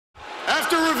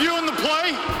After reviewing the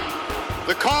play,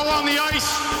 the call on the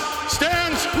ice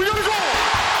stands. We're gonna go!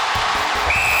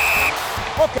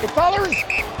 Okay, fellas,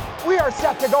 we are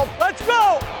set to go. Let's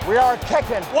go! We are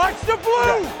kicking. Watch the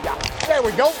blue! Yeah, there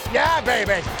we go. Yeah,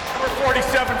 baby. Number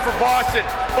 47 for Boston.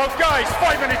 Both guys,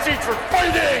 5 minutes each for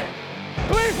fighting!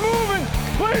 Please moving!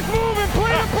 Please moving!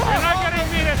 Play the play! You're not getting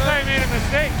me to say I made a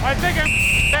mistake. I think I'm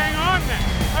bang on then.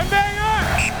 I'm bang on!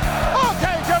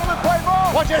 Okay, gentlemen, play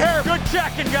ball. Watch it here. Good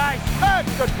checking, guys. And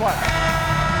good play.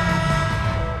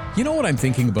 You know what I'm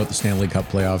thinking about the Stanley Cup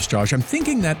playoffs, Josh? I'm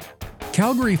thinking that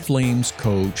Calgary Flames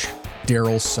coach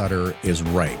Daryl Sutter is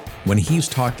right when he's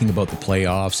talking about the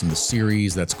playoffs and the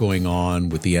series that's going on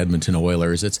with the Edmonton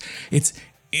Oilers.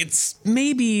 It's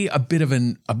maybe a bit of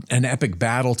an epic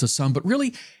battle to some, but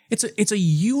really it's a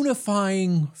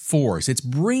unifying force. It's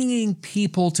bringing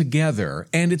people together,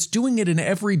 and it's doing it in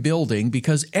every building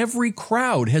because every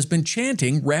crowd has been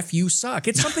chanting "Ref, you suck."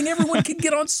 It's something everyone can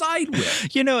get on side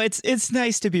with. You know, it's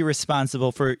nice to be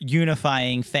responsible for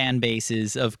unifying fan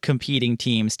bases of competing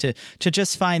teams to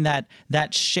just find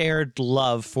that shared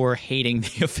love for hating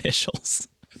the officials.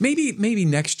 Maybe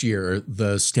next year,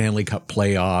 the Stanley Cup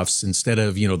playoffs, instead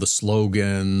of, the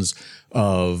slogans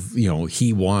of,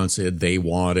 he wants it, they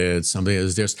want it, something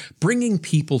is just bringing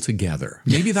people together.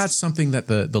 Maybe that's something that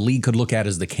the league could look at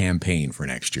as the campaign for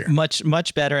next year.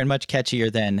 Much better and much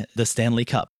catchier than the Stanley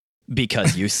Cup,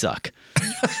 because you suck.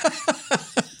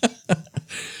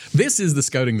 This is the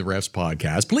Scouting the Refs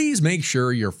podcast. Please make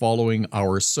sure you're following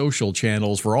our social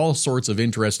channels for all sorts of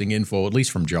interesting info, at least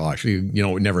from Josh. You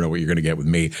never know what you're going to get with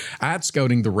me. At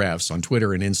Scouting the Refs on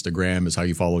Twitter and Instagram is how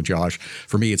you follow Josh.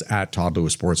 For me, it's at Todd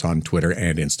Lewis Sports on Twitter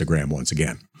and Instagram once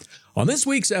again. On this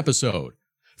week's episode,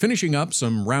 finishing up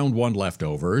some round one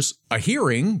leftovers, a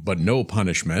hearing but no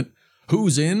punishment,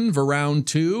 who's in for round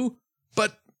two,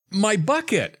 but my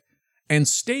bucket, and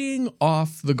staying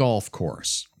off the golf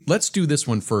course. Let's do this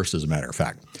one first, as a matter of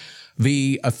fact.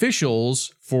 The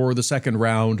officials for the second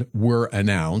round were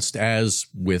announced. As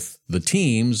with the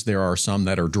teams, there are some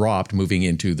that are dropped moving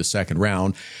into the second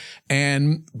round.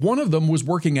 And one of them was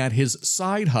working at his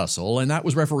side hustle, and that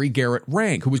was referee Garrett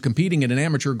Rank, who was competing in an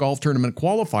amateur golf tournament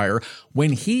qualifier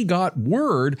when he got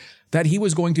word that he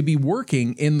was going to be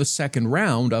working in the second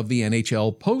round of the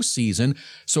NHL postseason.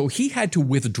 So he had to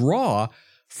withdraw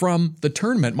from the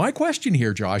tournament. My question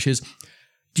here, Josh, is,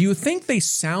 do you think they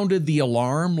sounded the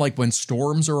alarm like when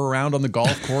storms are around on the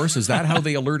golf course? Is that how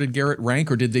they alerted Garrett Rank,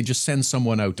 or did they just send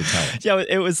someone out to tell him? Yeah,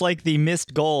 it was like the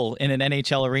missed goal in an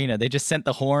NHL arena. They just sent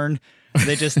the horn.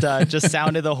 They just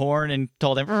sounded the horn and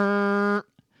told him,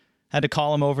 had to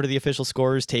call him over to the official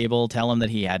scorer's table, tell him that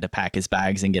he had to pack his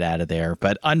bags and get out of there.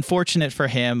 But unfortunate for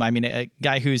him, I mean, a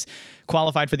guy who's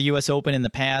qualified for the U.S. Open in the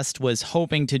past was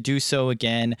hoping to do so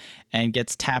again and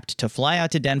gets tapped to fly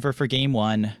out to Denver for game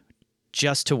one,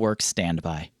 just to work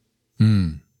standby.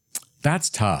 That's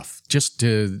tough. Just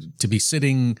to be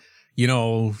sitting,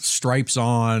 stripes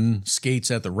on, skates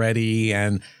at the ready,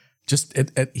 and just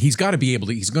he's got to be able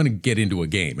to. He's going to get into a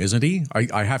game, isn't he?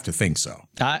 I have to think so.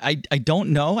 I don't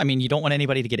know. I mean, you don't want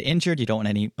anybody to get injured. You don't want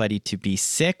anybody to be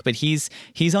sick. But he's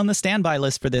on the standby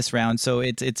list for this round, so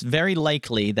it's very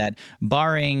likely that,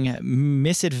 barring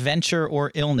misadventure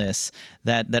or illness,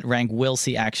 that Rank will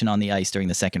see action on the ice during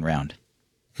the second round.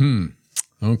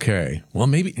 Okay. Well,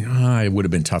 maybe it would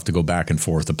have been tough to go back and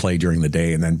forth to play during the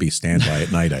day and then be standby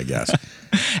at night, I guess.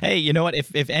 Hey, you know what?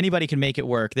 If anybody can make it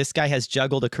work, this guy has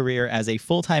juggled a career as a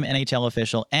full-time NHL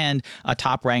official and a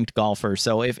top-ranked golfer.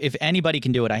 So if anybody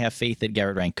can do it, I have faith that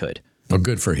Garrett Rank could. Well,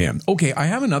 good for him. Okay, I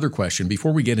have another question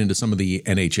before we get into some of the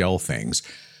NHL things.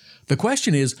 The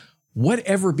question is,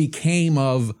 whatever became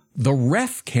of the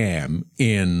ref cam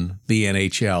in the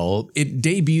NHL? It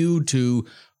debuted to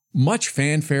much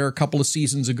fanfare a couple of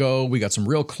seasons ago. We got some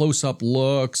real close-up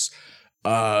looks.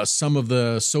 Some of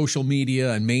the social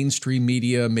media and mainstream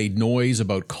media made noise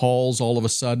about calls all of a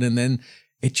sudden, and then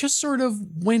it just sort of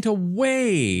went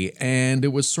away. And it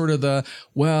was sort of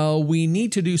we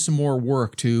need to do some more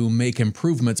work to make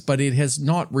improvements, but it has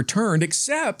not returned,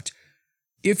 except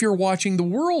if you're watching the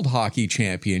World Hockey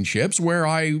Championships, where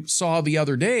I saw the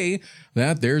other day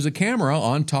that there's a camera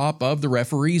on top of the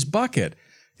referee's bucket.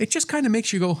 It just kind of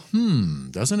makes you go,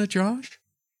 doesn't it, Josh?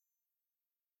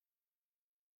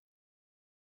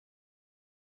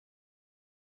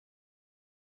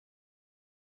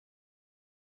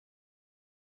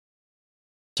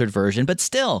 Version, but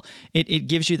still, it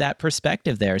gives you that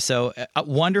perspective there. So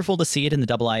wonderful to see it in the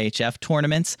IIHF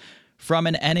tournaments. From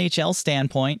an NHL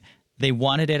standpoint, they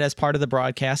wanted it as part of the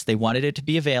broadcast. They wanted it to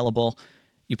be available.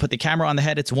 You put the camera on the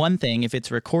head, it's one thing if it's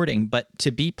recording, but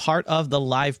to be part of the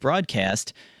live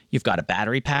broadcast, You've got a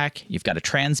battery pack, you've got a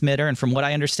transmitter, and from what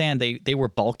I understand, they were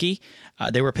bulky.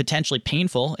 They were potentially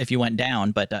painful if you went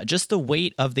down, but just the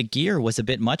weight of the gear was a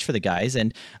bit much for the guys.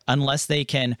 And unless they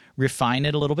can refine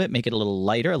it a little bit, make it a little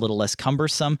lighter, a little less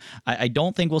cumbersome, I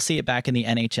don't think we'll see it back in the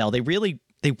NHL.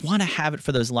 They want to have it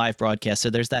for those live broadcasts, so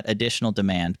there's that additional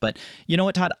demand. But you know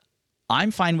what, Todd?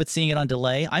 I'm fine with seeing it on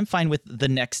delay. I'm fine with the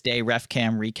next day ref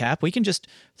cam recap. We can just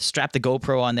strap the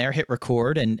GoPro on there, hit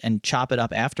record, and chop it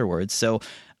up afterwards. So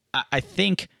I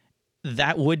think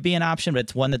that would be an option, but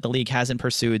it's one that the league hasn't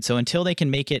pursued. So until they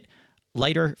can make it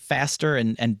lighter, faster,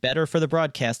 and better for the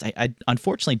broadcast, I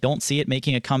unfortunately don't see it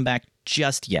making a comeback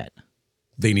just yet.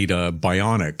 They need a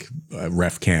bionic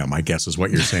ref cam, I guess is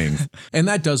what you're saying. And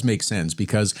that does make sense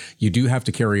because you do have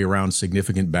to carry around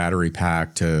significant battery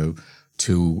pack to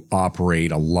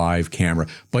operate a live camera.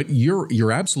 But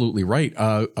you're absolutely right.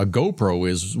 A GoPro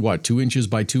is what, 2 inches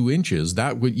by 2 inches.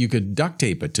 You could duct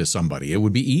tape it to somebody. It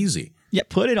would be easy. Yeah,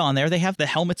 put it on there. They have the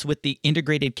helmets with the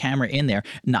integrated camera in there,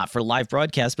 not for live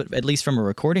broadcast, but at least from a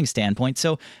recording standpoint.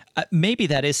 So maybe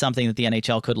that is something that the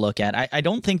NHL could look at. I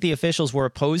don't think the officials were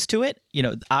opposed to it. You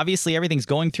know, obviously everything's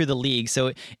going through the league,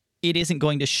 so it isn't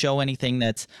going to show anything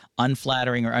that's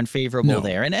unflattering or unfavorable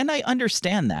there. And I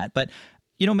understand that, but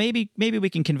you know, maybe we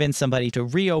can convince somebody to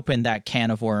reopen that can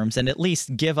of worms and at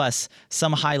least give us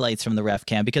some highlights from the ref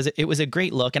cam, because it was a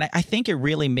great look. And I think it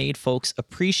really made folks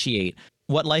appreciate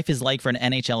what life is like for an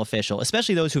NHL official,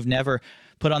 especially those who've never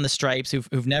put on the stripes,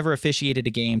 who've never officiated a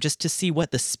game, just to see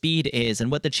what the speed is and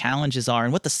what the challenges are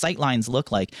and what the sight lines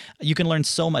look like. You can learn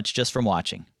so much just from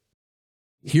watching.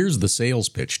 Here's the sales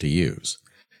pitch to use.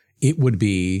 It would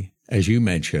be, as you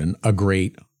mentioned, a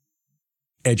great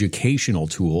educational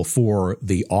tool for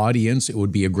the audience. It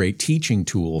would be a great teaching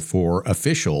tool for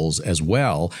officials as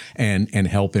well, and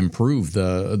help improve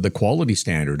the quality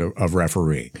standard of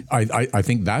refereeing. I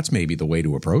think that's maybe the way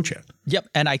to approach it. Yep,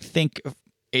 and I think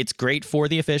it's great for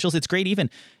the officials. It's great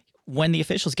even when the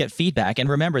officials get feedback, and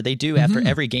remember, they do after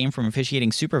every game from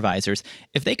officiating supervisors.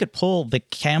 If they could pull the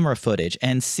camera footage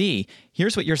and see,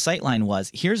 here's what your sight line was,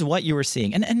 here's what you were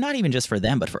seeing, and not even just for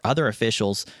them, but for other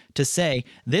officials to say,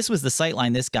 this was the sight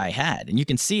line this guy had. And you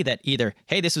can see that either,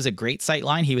 hey, this was a great sight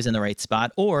line, he was in the right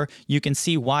spot, or you can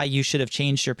see why you should have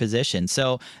changed your position.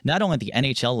 So not only at the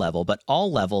NHL level, but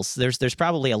all levels, there's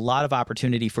probably a lot of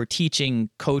opportunity for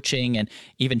teaching, coaching, and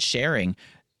even sharing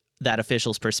that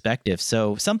official's perspective.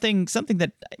 So something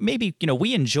that maybe, you know,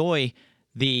 we enjoy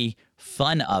the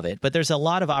fun of it, but there's a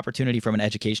lot of opportunity from an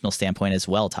educational standpoint as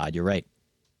well, Todd. You're right.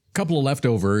 A couple of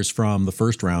leftovers from the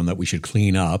first round that we should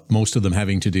clean up, most of them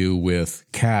having to do with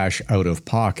cash out of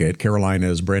pocket.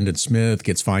 Carolina's Brendan Smith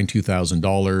gets fined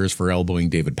 $2,000 for elbowing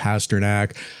David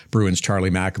Pasternak. Bruins'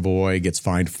 Charlie McAvoy gets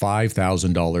fined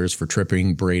 $5,000 for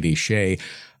tripping Brady Shea.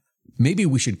 Maybe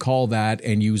we should call that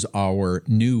and use our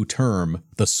new term,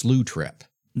 the slew trip.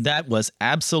 That was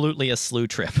absolutely a slew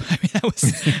trip. I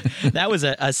mean, that was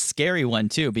a scary one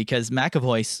too, because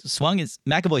McAvoy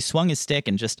swung his stick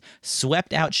and just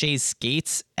swept out Shea's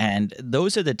skates. And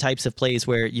those are the types of plays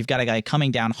where you've got a guy coming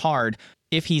down hard.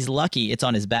 If he's lucky, it's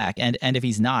on his back, and if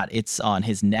he's not, it's on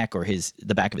his neck or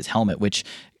the back of his helmet, which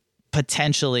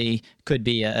potentially could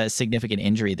be a significant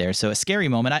injury there. So a scary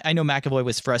moment. I know McAvoy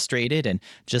was frustrated and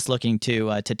just looking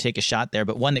to take a shot there,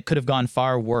 but one that could have gone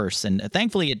far worse. And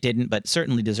thankfully it didn't, but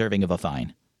certainly deserving of a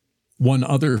fine. One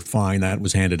other fine that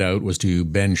was handed out was to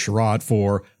Ben Sherratt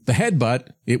for the headbutt.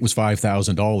 It was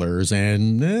 $5,000.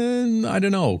 And I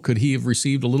don't know, could he have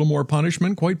received a little more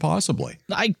punishment? Quite possibly.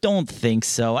 I don't think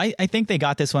so. I think they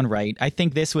got this one right. I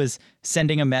think this was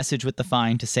sending a message with the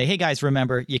fine to say, hey guys,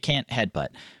 remember, you can't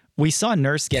headbutt. We saw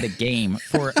Nurse get a game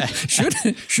for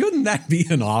shouldn't that be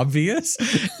an obvious?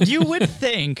 You would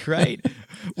think, right?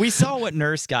 We saw what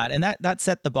Nurse got, and that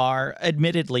set the bar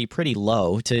admittedly pretty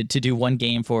low to do one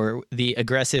game for the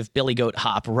aggressive Billy Goat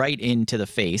hop right into the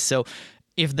face. So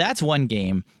if that's one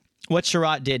game, what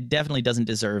Sherratt did definitely doesn't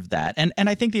deserve that. And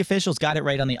I think the officials got it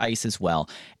right on the ice as well.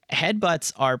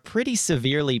 Headbutts are pretty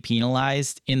severely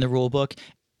penalized in the rule book.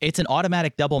 It's an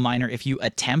automatic double minor if you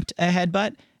attempt a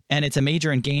headbutt, and it's a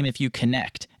major in game if you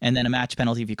connect, and then a match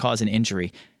penalty if you cause an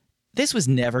injury. This was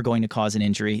never going to cause an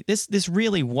injury. This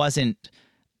really wasn't,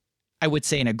 I would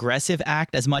say, an aggressive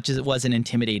act as much as it was an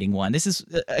intimidating one. This is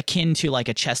akin to like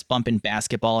a chest bump in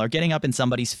basketball, or getting up in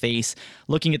somebody's face,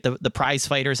 looking at the prize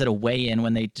fighters at a weigh-in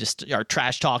when they just are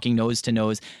trash talking nose to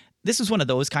nose. This was one of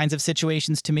those kinds of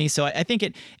situations to me. So I think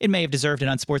it may have deserved an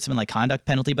unsportsmanlike conduct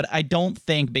penalty, but I don't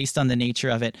think, based on the nature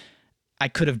of it, I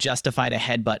could have justified a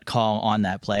headbutt call on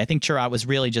that play. I think Sherratt was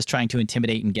really just trying to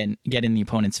intimidate and get in the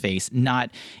opponent's face, not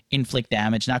inflict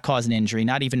damage, not cause an injury,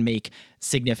 not even make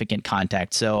significant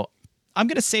contact. So I'm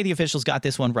going to say the officials got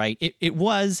this one right. It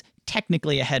was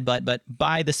technically a headbutt, but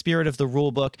by the spirit of the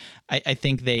rule book, I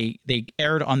think they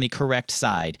erred on the correct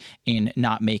side in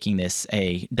not making this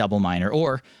a double minor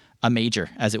or a major,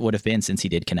 as it would have been since he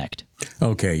did connect.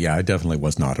 Okay, yeah, it definitely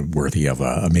was not worthy of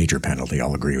a major penalty.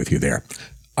 I'll agree with you there.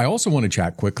 I also want to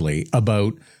chat quickly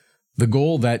about the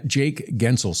goal that Jake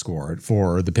Guentzel scored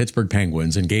for the Pittsburgh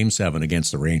Penguins in Game 7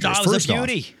 against the Rangers. That was a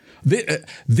beauty.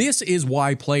 This is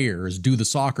why players do the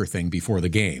soccer thing before the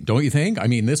game, don't you think? I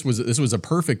mean, this was a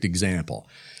perfect example.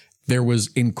 There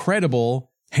was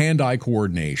incredible hand-eye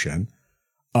coordination,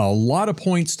 a lot of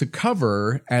points to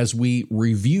cover as we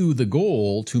review the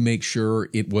goal to make sure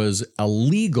it was a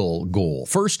legal goal.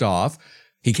 First off,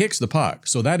 he kicks the puck.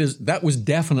 So that was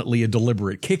definitely a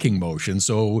deliberate kicking motion.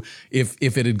 So if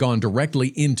it had gone directly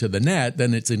into the net,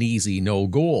 then it's an easy no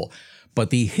goal.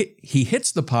 But he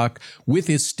hits the puck with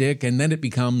his stick, and then it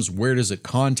becomes, where does it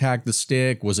contact the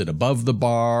stick? Was it above the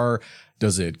bar?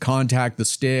 Does it contact the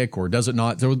stick or does it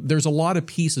not? There's a lot of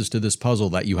pieces to this puzzle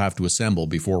that you have to assemble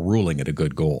before ruling it a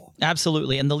good goal.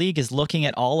 Absolutely. And the league is looking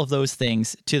at all of those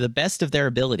things to the best of their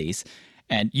abilities.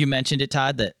 And you mentioned it,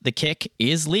 Todd, that the kick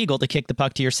is legal to kick the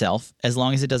puck to yourself as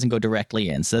long as it doesn't go directly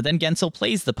in. So then Guentzel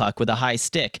plays the puck with a high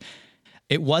stick.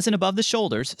 It wasn't above the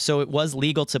shoulders, so it was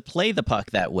legal to play the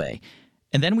puck that way.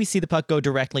 And then we see the puck go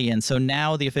directly in. So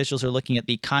now the officials are looking at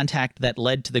the contact that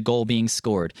led to the goal being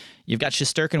scored. You've got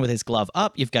Shesterkin with his glove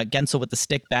up. You've got Guentzel with the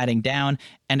stick batting down.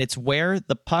 And it's where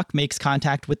the puck makes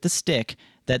contact with the stick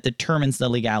that determines the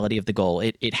legality of the goal.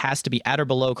 It has to be at or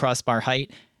below crossbar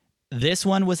height. This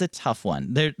one was a tough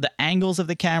one. The angles of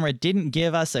the camera didn't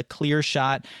give us a clear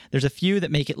shot. There's a few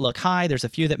that make it look high. There's a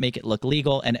few that make it look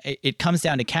legal. And it comes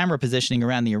down to camera positioning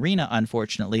around the arena,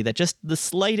 unfortunately, that just the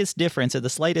slightest difference or the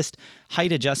slightest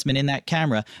height adjustment in that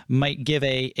camera might give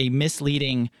a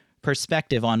misleading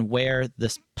perspective on where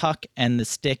the puck and the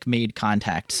stick made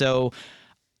contact. So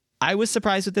I was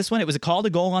surprised with this one. It was a call to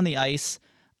goal on the ice.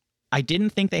 I didn't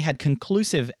think they had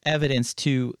conclusive evidence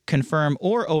to confirm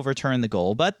or overturn the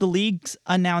goal, but the league's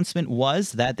announcement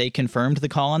was that they confirmed the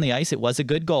call on the ice. It was a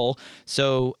good goal.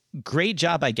 So great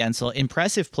job by Guentzel.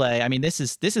 Impressive play. I mean, this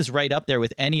is right up there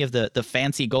with any of the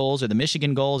fancy goals or the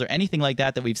Michigan goals or anything like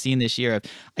that we've seen this year.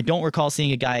 I don't recall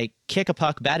seeing a guy kick a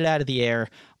puck, bat it out of the air,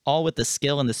 all with the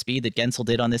skill and the speed that Guentzel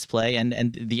did on this play.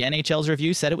 And the NHL's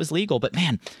review said it was legal. But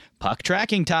man, puck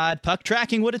tracking, Todd. Puck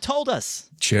tracking would have told us.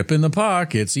 Chip in the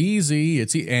puck. It's easy.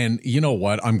 And you know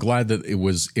what? I'm glad that it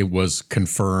was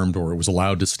confirmed or it was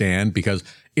allowed to stand because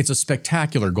it's a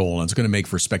spectacular goal and it's going to make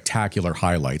for spectacular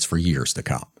highlights for years to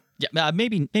come. Yeah,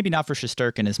 maybe not for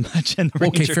Shesterkin as much. And the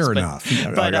Rangers, okay, fair enough.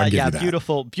 But yeah,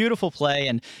 beautiful play,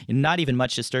 and not even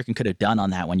much Shesterkin could have done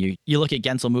on that one. You look at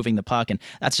Guentzel moving the puck, and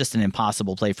that's just an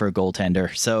impossible play for a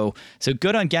goaltender. So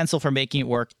good on Guentzel for making it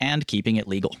work and keeping it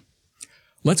legal.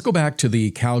 Let's go back to the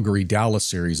Calgary-Dallas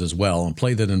series as well, and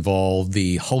play that involved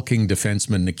the hulking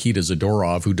defenseman Nikita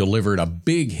Zadorov, who delivered a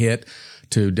big hit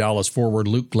to Dallas forward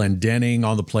Luke Glendening.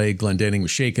 On the play, Glendening was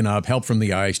shaken up, help from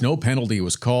the ice, no penalty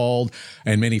was called,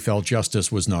 and many felt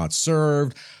justice was not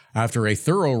served. After a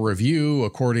thorough review,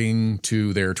 according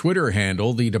to their Twitter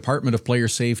handle, the Department of Player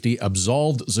Safety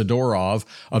absolved Zadorov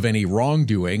of any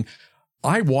wrongdoing.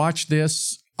 I watched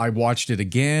this. I watched it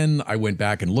again. I went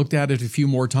back and looked at it a few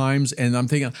more times, and I'm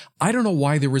thinking, I don't know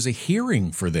why there was a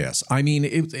hearing for this. I mean,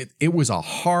 it was a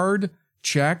hard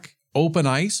check, open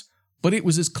ice, but it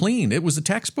was as clean. It was a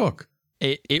textbook.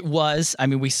 It was. I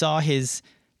mean, we saw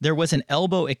there was an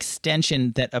elbow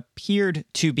extension that appeared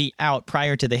to be out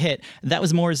prior to the hit. That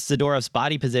was more Zadorov's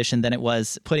body position than it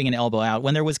was putting an elbow out.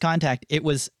 When there was contact, it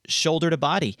was shoulder to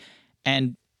body.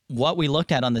 And what we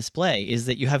looked at on this play is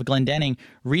that you have Glendening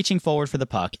reaching forward for the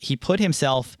puck. He put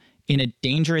himself in a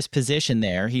dangerous position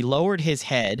there. He lowered his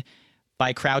head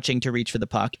by crouching to reach for the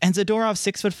puck. And Zadorov's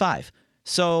 6'5".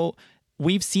 So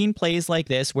we've seen plays like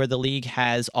this where the league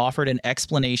has offered an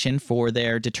explanation for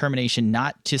their determination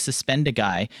not to suspend a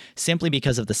guy simply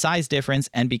because of the size difference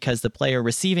and because the player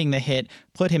receiving the hit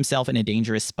put himself in a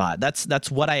dangerous spot. That's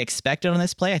what I expected on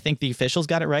this play. I think the officials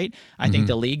got it right. I think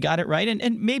the league got it right.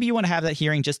 And maybe you want to have that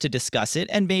hearing just to discuss it.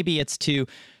 And maybe it's to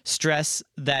stress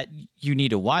that you need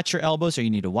to watch your elbows or you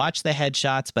need to watch the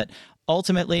headshots. But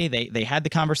ultimately, they had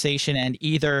the conversation, and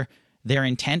either their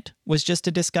intent was just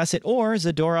to discuss it, or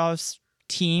Zadorov's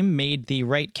team made the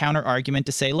right counter argument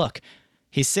to say, look,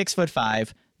 he's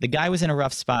 6'5". The guy was in a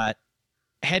rough spot.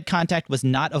 Head contact was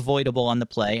not avoidable on the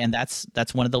play, and that's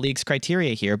one of the league's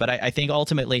criteria here. But I think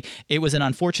ultimately it was an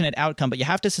unfortunate outcome, but you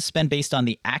have to suspend based on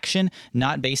the action,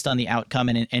 not based on the outcome.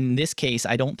 And in this case,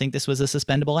 I don't think this was a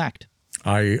suspendable act.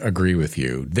 I agree with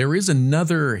you. There is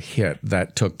another hit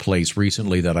that took place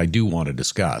recently that I do want to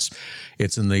discuss.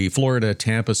 It's in the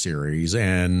Florida-Tampa series,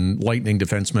 and Lightning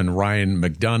defenseman Ryan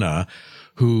McDonagh,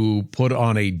 who put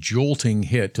on a jolting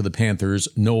hit to the Panthers'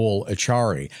 Noel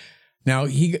Acciari. Now,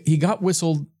 he got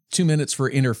whistled 2 minutes for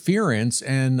interference,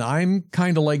 and I'm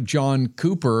kind of like John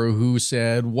Cooper, who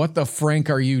said, "What the frank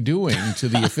are you doing?" to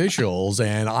the officials,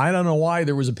 and I don't know why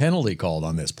there was a penalty called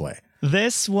on this play.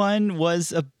 This one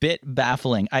was a bit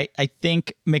baffling. I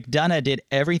think McDonagh did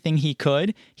everything he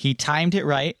could. He timed it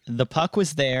right. The puck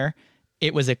was there.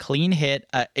 It was a clean hit.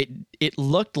 It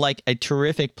looked like a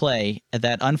terrific play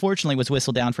that unfortunately was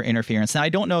whistled down for interference. Now, I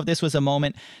don't know if this was a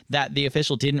moment that the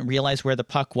official didn't realize where the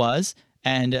puck was,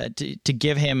 and to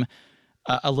give him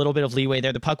a little bit of leeway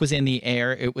there. The puck was in the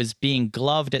air. It was being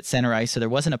gloved at center ice, so there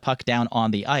wasn't a puck down on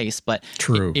the ice, but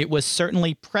True. It was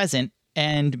certainly present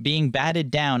and being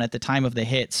batted down at the time of the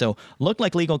hit. So looked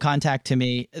like legal contact to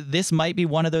me. This might be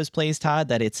one of those plays, Todd,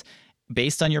 that it's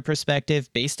based on your perspective,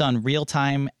 based on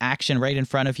real-time action right in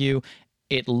front of you.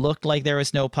 It looked like there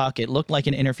was no puck. It looked like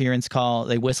an interference call.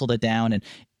 They whistled it down. And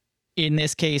in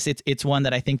this case, it's one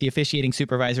that I think the officiating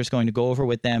supervisor is going to go over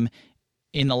with them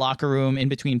in the locker room in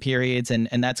between periods, and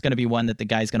that's going to be one that the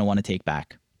guy's going to want to take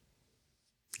back.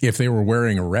 If they were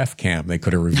wearing a ref cam, they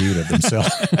could have reviewed it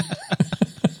themselves.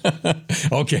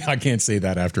 Okay, I can't say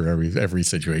that after every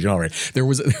situation. All right,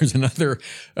 there's another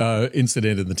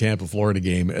incident in the Tampa Florida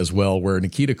game as well, where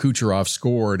Nikita Kucherov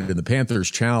scored and the Panthers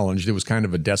challenged. It was kind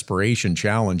of a desperation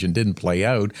challenge and didn't play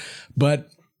out,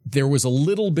 but there was a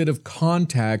little bit of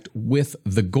contact with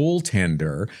the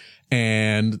goaltender,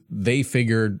 and they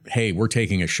figured, hey, we're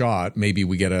taking a shot. Maybe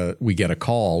we get a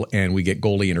call and we get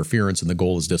goalie interference and the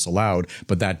goal is disallowed,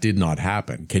 but that did not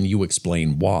happen. Can you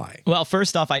explain why? Well,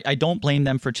 first off, I don't blame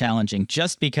them for challenging,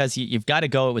 just because you've got to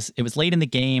go. It was late in the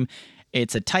game.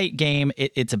 It's a tight game.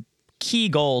 It's a key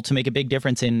goal to make a big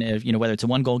difference in whether it's a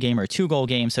 1-goal game or a 2-goal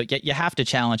game. So you have to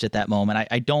challenge at that moment.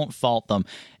 I don't fault them.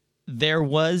 There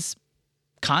was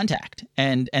contact,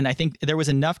 and I think there was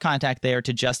enough contact there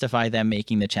to justify them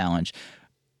making the challenge.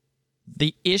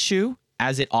 The issue,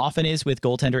 as it often is with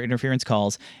goaltender interference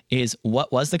calls, is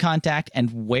what was the contact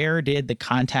and where did the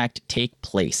contact take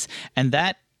place? And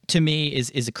that, to me,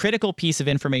 is a critical piece of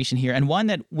information here, and one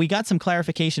that we got some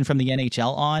clarification from the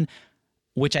NHL on,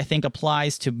 which I think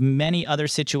applies to many other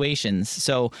situations.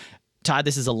 So, Todd,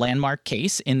 this is a landmark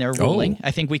case in their ruling.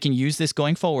 I think we can use this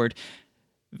going forward.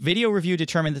 Video review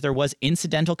determined that there was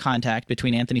incidental contact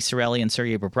between Anthony Cirelli and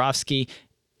Sergei Bobrovsky.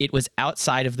 It was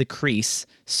outside of the crease.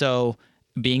 So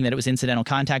being that it was incidental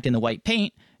contact in the white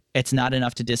paint, it's not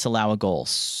enough to disallow a goal.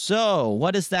 So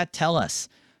what does that tell us?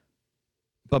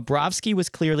 Bobrovsky was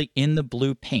clearly in the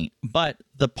blue paint, but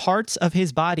the parts of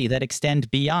his body that extend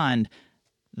beyond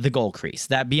the goal crease,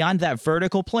 that beyond that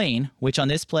vertical plane, which on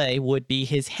this play would be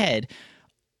his head,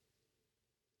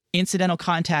 incidental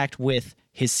contact with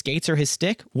his skates or his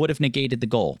stick would have negated the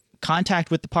goal. Contact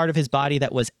with the part of his body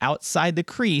that was outside the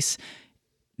crease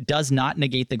does not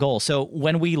negate the goal. So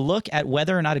when we look at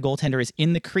whether or not a goaltender is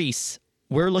in the crease,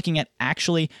 we're looking at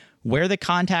actually where the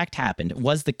contact happened.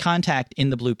 Was the contact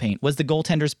in the blue paint? Was the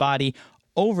goaltender's body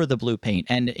over the blue paint?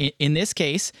 And in this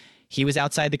case, he was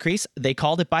outside the crease. They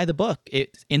called it by the book.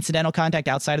 Incidental contact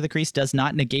outside of the crease does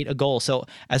not negate a goal. So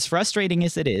as frustrating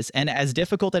as it is, and as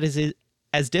difficult as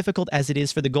it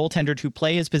is for the goaltender to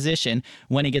play his position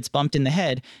when he gets bumped in the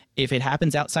head, if it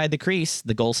happens outside the crease,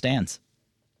 the goal stands.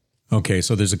 Okay,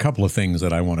 so there's a couple of things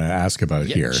that I want to ask about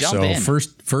here. So in.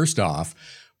 First off,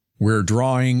 we're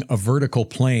drawing a vertical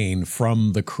plane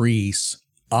from the crease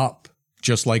up,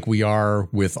 just like we are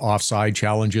with offside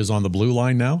challenges on the blue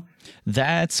line now?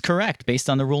 That's correct. Based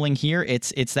on the ruling here,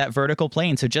 it's that vertical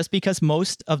plane. So just because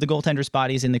most of the goaltender's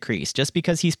body is in the crease, just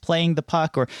because he's playing the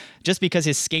puck, or just because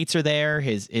his skates are there,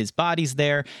 his body's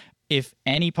there, if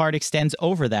any part extends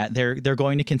over that, they're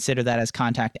going to consider that as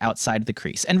contact outside of the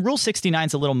crease. And Rule 69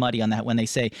 is a little muddy on that when they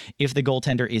say if the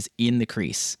goaltender is in the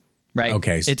crease. Right.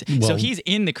 Okay. So he's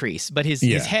in the crease, but his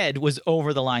head was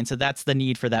over the line. So that's the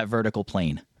need for that vertical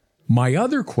plane. My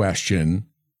other question,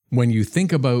 when you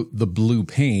think about the blue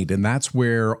paint, and that's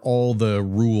where all the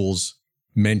rules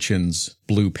mentions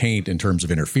blue paint in terms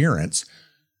of interference,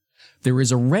 there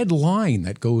is a red line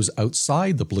that goes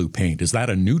outside the blue paint. Is that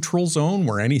a neutral zone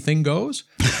where anything goes?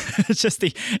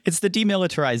 It's the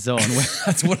demilitarized zone.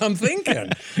 That's what I'm thinking.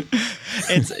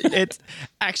 It's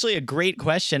actually a great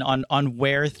question on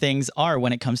where things are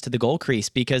when it comes to the goal crease,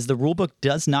 because the rule book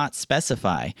does not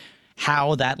specify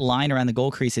how that line around the goal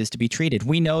crease is to be treated.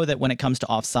 We know that when it comes to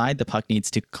offside, the puck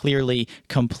needs to clearly,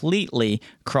 completely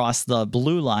cross the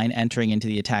blue line entering into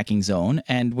the attacking zone.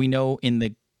 And we know in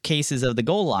the cases of the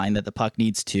goal line that the puck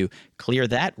needs to clear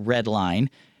that red line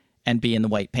and be in the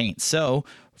white paint. So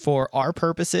for our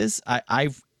purposes,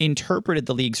 I've interpreted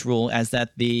the league's rule as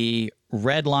that the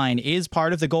red line is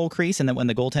part of the goal crease, and that when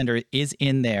the goaltender is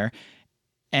in there,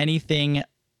 anything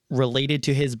related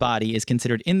to his body is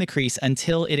considered in the crease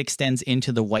until it extends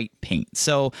into the white paint.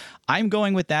 So I'm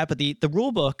going with that, but the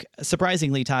rule book,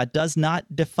 surprisingly, Todd, does not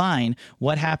define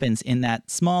what happens in that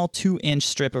small 2-inch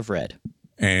strip of red.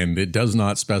 And it does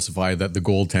not specify that the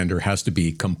goaltender has to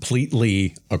be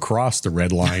completely across the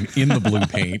red line in the blue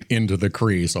paint into the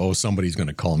crease. Oh, somebody's going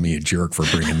to call me a jerk for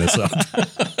bringing this up.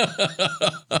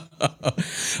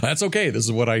 That's okay. This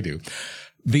is what I do.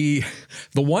 The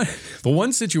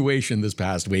one situation this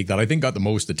past week that I think got the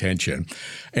most attention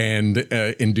and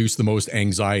induced the most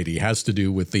anxiety has to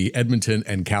do with the Edmonton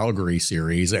and Calgary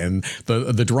series, and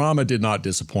the drama did not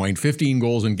disappoint. 15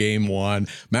 goals in game one.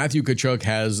 Matthew Tkachuk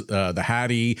has the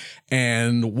Hattie,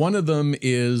 and one of them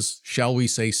is, shall we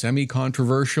say,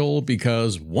 semi-controversial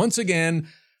because once again,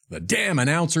 the damn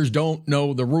announcers don't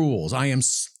know the rules. I am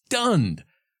stunned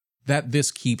that this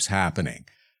keeps happening.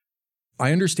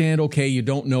 I understand, okay, you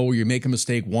don't know, you make a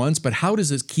mistake once, but how does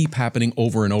this keep happening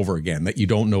over and over again that you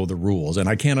don't know the rules? And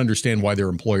I can't understand why their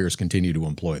employers continue to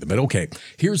employ them. But okay,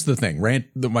 here's the thing.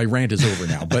 My rant is over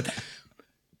now. But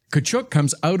Tkachuk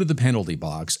comes out of the penalty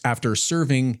box after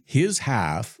serving his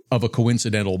half of a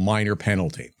coincidental minor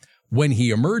penalty. When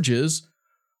he emerges,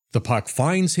 the puck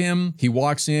finds him, he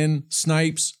walks in,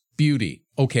 snipes, beauty.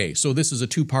 Okay, so this is a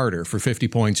two-parter for 50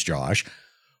 points, Josh.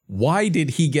 Why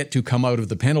did he get to come out of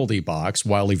the penalty box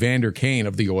while Evander Kane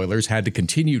of the Oilers had to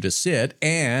continue to sit?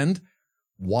 And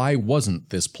why wasn't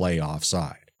this play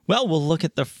offside? Well, we'll look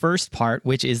at the first part,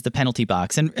 which is the penalty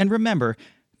box. And remember,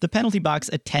 the penalty box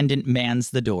attendant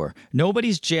mans the door.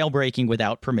 Nobody's jailbreaking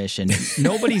without permission.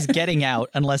 Nobody's getting out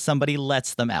unless somebody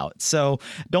lets them out. So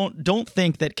don't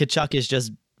think that Tkachuk is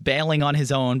just bailing on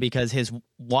his own because his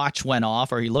watch went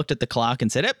off or he looked at the clock and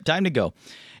said, "Yep, time to go."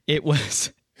 It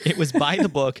was by the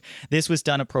book. This was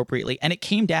done appropriately. And it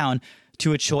came down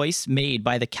to a choice made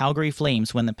by the Calgary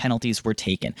Flames when the penalties were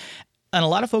taken. And a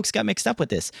lot of folks got mixed up with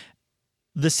this.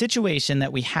 The situation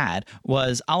that we had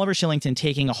was Oliver Kylington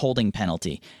taking a holding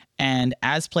penalty. And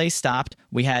as play stopped,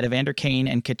 we had Evander Kane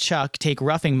and Tkachuk take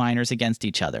roughing minors against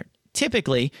each other.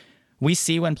 Typically, we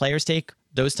see when players take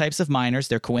those types of minors,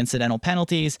 they're coincidental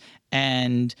penalties,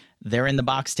 and they're in the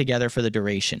box together for the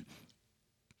duration.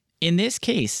 In this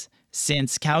case,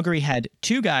 since Calgary had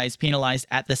two guys penalized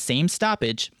at the same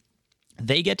stoppage,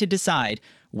 they get to decide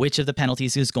which of the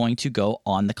penalties is going to go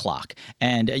on the clock.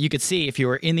 And you could see, if you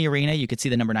were in the arena, you could see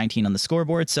the number 19 on the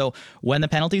scoreboard. So when the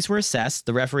penalties were assessed,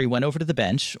 the referee went over to the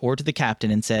bench or to the captain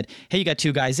and said, "Hey, you got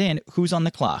two guys in, who's on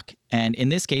the clock?" And in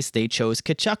this case, they chose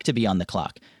Tkachuk to be on the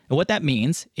clock. And what that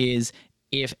means is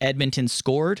if Edmonton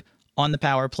scored on the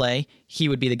power play, he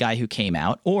would be the guy who came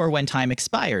out. Or when time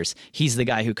expires, he's the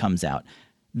guy who comes out.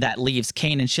 That leaves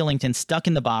Kane and Kylington stuck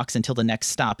in the box until the next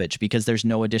stoppage because there's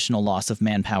no additional loss of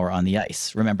manpower on the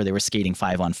ice. Remember, they were skating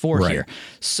 5-on-4 here.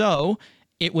 So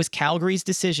it was Calgary's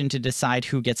decision to decide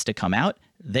who gets to come out.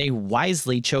 They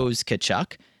wisely chose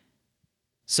Tkachuk.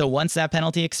 So once that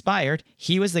penalty expired,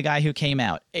 he was the guy who came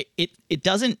out. It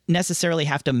doesn't necessarily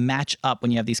have to match up when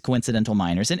you have these coincidental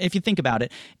minors. And if you think about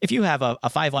it, if you have a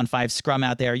 5-on-5 scrum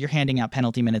out there, you're handing out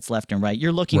penalty minutes left and right.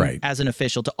 You're looking as an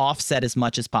official to offset as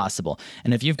much as possible.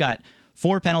 And if you've got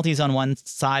 4 penalties on one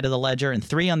side of the ledger and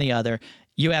 3 on the other,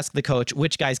 you ask the coach,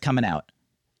 which guy's coming out?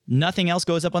 Nothing else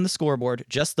goes up on the scoreboard,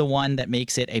 just the one that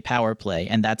makes it a power play.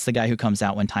 And that's the guy who comes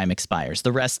out when time expires.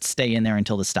 The rest stay in there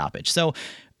until the stoppage. So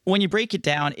when you break it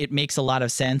down, it makes a lot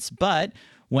of sense. But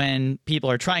when people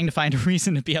are trying to find a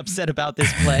reason to be upset about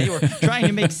this play or trying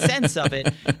to make sense of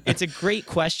it, it's a great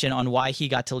question on why he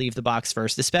got to leave the box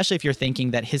first, especially if you're thinking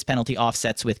that his penalty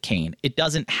offsets with Kane. It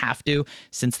doesn't have to,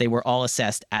 since they were all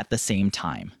assessed at the same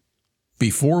time.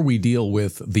 Before we deal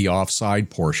with the offside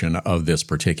portion of this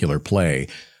particular play,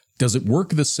 does it work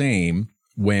the same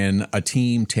when a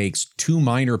team takes 2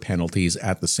 minor penalties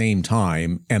at the same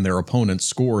time and their opponent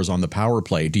scores on the power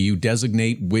play? Do you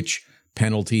designate which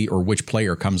penalty or which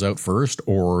player comes out first,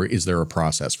 or is there a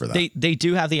process for that? They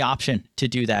do have the option to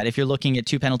do that. If you're looking at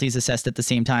 2 penalties assessed at the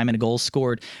same time and a goal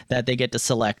scored, that they get to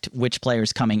select which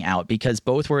player's coming out. Because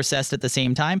both were assessed at the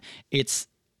same time, it's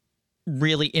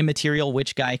really immaterial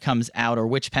which guy comes out or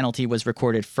which penalty was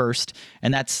recorded first.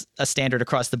 And that's a standard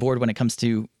across the board when it comes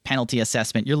to penalty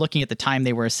assessment. You're looking at the time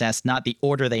they were assessed, not the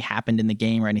order they happened in the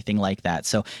game or anything like that.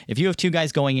 So if you have 2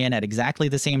 guys going in at exactly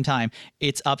the same time,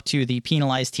 it's up to the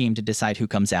penalized team to decide who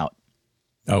comes out.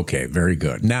 Okay, very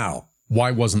good. Now,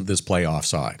 Why wasn't this play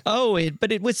offside? Oh,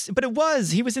 but it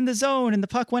was. He was in the zone and the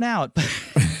puck went out.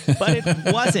 But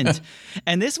it wasn't.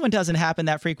 And this one doesn't happen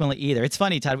that frequently either. It's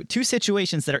funny, Todd. Two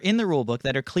situations that are in the rule book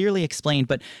that are clearly explained,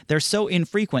 but they're so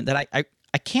infrequent that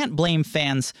I can't blame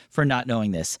fans for not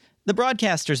knowing this. The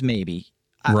broadcasters, maybe.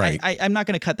 Right. I'm not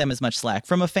going to cut them as much slack.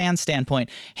 From a fan standpoint,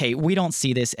 hey, we don't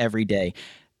see this every day.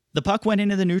 The puck went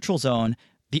into the neutral zone.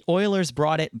 The Oilers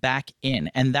brought it back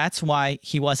in, and that's why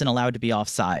he wasn't allowed to be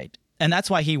offside. And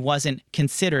that's why he wasn't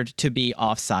considered to be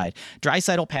offside.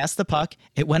 Draisaitl passed the puck.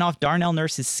 It went off Darnell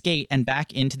Nurse's skate and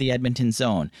back into the Edmonton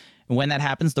zone. And when that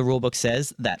happens, the rulebook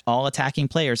says that all attacking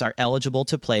players are eligible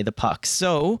to play the puck.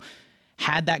 So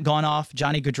had that gone off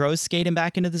Johnny Gaudreau's skate and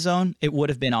back into the zone, it would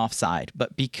have been offside.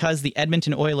 But because the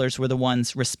Edmonton Oilers were the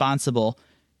ones responsible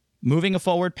moving a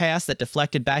forward pass that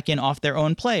deflected back in off their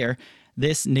own player,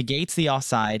 this negates the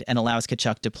offside and allows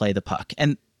Tkachuk to play the puck.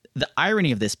 And the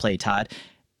irony of this play, Todd,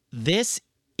 this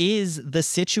is the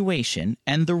situation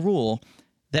and the rule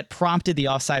that prompted the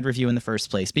offside review in the first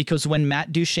place. Because when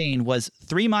Matt Duchene was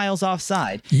 3 miles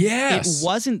offside, yes, it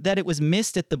wasn't that it was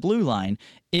missed at the blue line.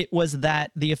 It was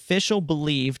that the official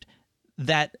believed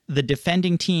that the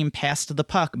defending team passed the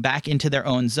puck back into their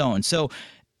own zone. So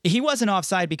he wasn't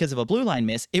offside because of a blue line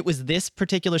miss. It was this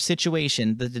particular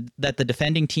situation that the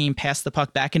defending team passed the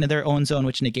puck back into their own zone,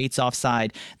 which negates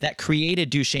offside, that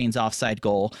created Duchene's offside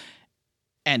goal.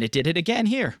 And it did it again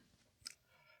here.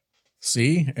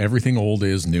 See, everything old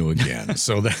is new again.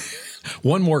 So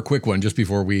one more quick one just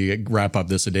before we wrap up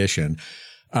this edition.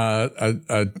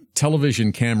 A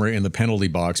television camera in the penalty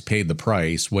box paid the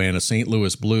price when a St.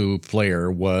 Louis Blue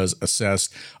player was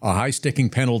assessed a high sticking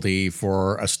penalty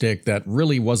for a stick that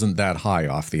really wasn't that high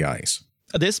off the ice.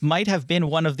 This might have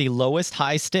been one of the lowest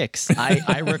high sticks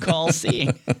I recall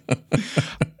seeing.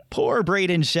 Poor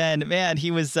Braden Shen, man,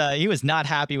 he was not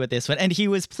happy with this one, and he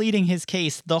was pleading his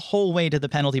case the whole way to the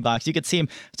penalty box. You could see him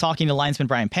talking to linesman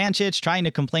Brian Panchich, trying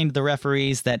to complain to the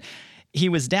referees that he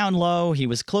was down low, he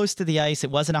was close to the ice, it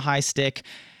wasn't a high stick.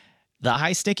 The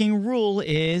high sticking rule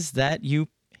is that you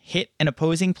hit an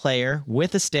opposing player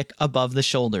with a stick above the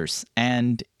shoulders,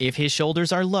 and if his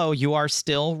shoulders are low, you are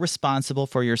still responsible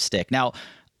for your stick. Now,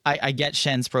 I get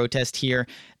Shen's protest here.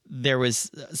 There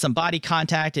was some body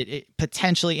contact,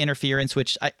 potentially interference,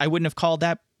 which I wouldn't have called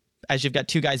that, as you've got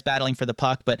two guys battling for the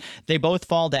puck, but they both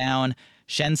fall down.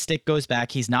 Shen's stick goes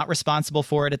back. He's not responsible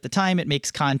for it at the time. It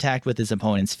makes contact with his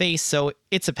opponent's face, so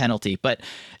it's a penalty. But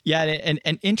yeah,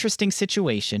 an interesting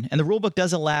situation. And the rulebook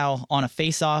does allow on a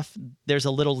face-off, there's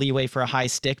a little leeway for a high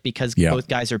stick because both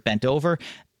guys are bent over.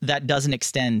 That doesn't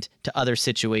extend to other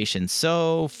situations.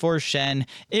 So for Shen,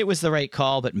 it was the right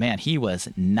call, but man, he was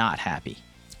not happy.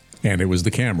 And it was the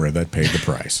camera that paid the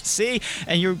price. See,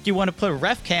 and you want to put a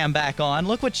ref cam back on.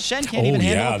 Look what Shen can't even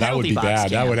handle. That would be bad.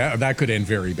 Cam. That could end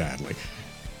very badly.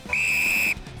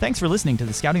 Thanks for listening to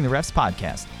the Scouting the Refs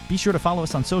podcast. Be sure to follow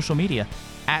us on social media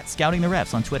at Scouting the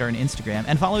Refs on Twitter and Instagram,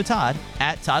 and follow Todd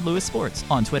at Todd Lewis Sports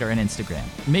on Twitter and Instagram.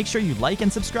 Make sure you like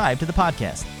and subscribe to the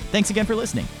podcast. Thanks again for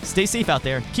listening. Stay safe out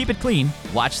there. Keep it clean.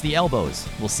 Watch the elbows.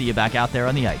 We'll see you back out there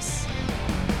on the ice.